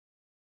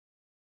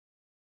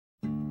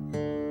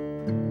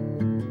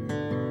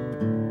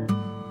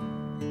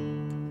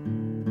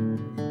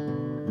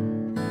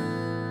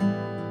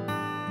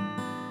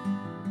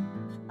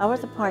I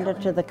was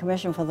appointed to the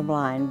Commission for the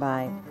Blind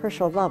by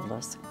Herschel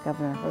Lovelace,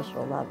 Governor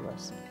Herschel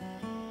Lovelace.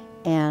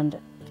 And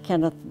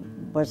Kenneth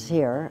was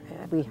here.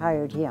 We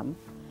hired him.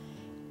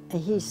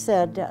 He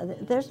said,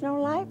 there's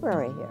no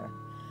library here.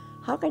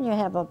 How can you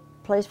have a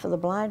place for the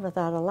blind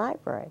without a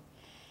library?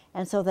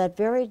 And so that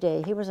very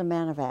day, he was a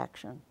man of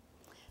action.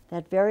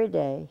 That very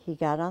day, he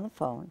got on the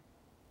phone,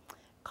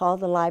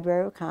 called the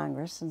Library of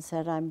Congress and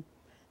said, I'm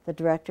the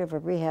director of a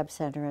rehab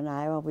center in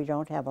Iowa. We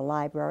don't have a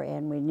library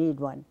and we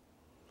need one.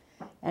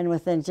 And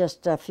within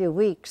just a few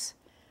weeks,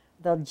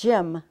 the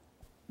gym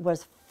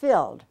was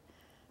filled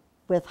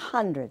with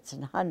hundreds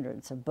and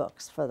hundreds of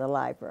books for the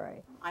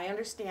library. I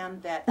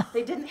understand that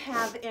they didn't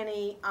have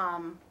any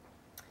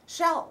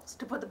shelves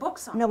to put the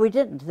books on. No, we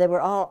didn't. They were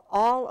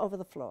all over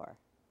the floor.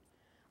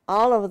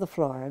 All over the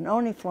floor, and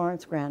only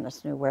Florence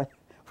Grannis knew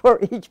where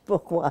each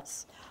book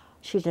was.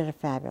 She did a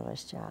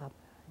fabulous job,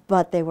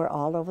 but they were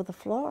all over the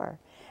floor.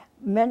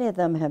 Many of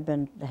them had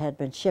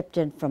been shipped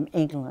in from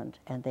England,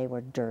 and they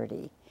were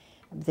dirty.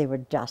 They were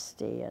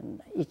dusty,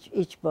 and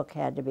each book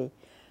had to be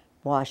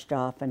washed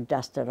off and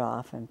dusted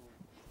off. And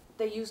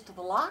they used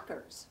the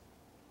lockers.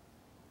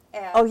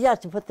 Oh yes,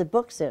 to put the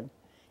books in.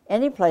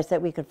 Any place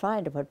that we could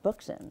find to put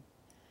books in.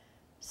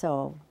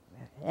 So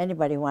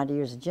anybody who wanted to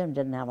use a gym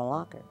didn't have a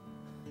locker.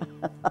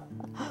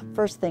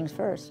 First things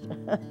first.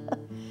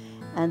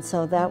 And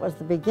so that was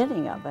the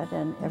beginning of it,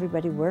 and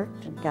everybody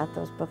worked and got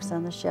those books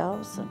on the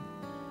shelves,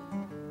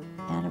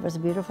 and it was a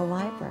beautiful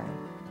library.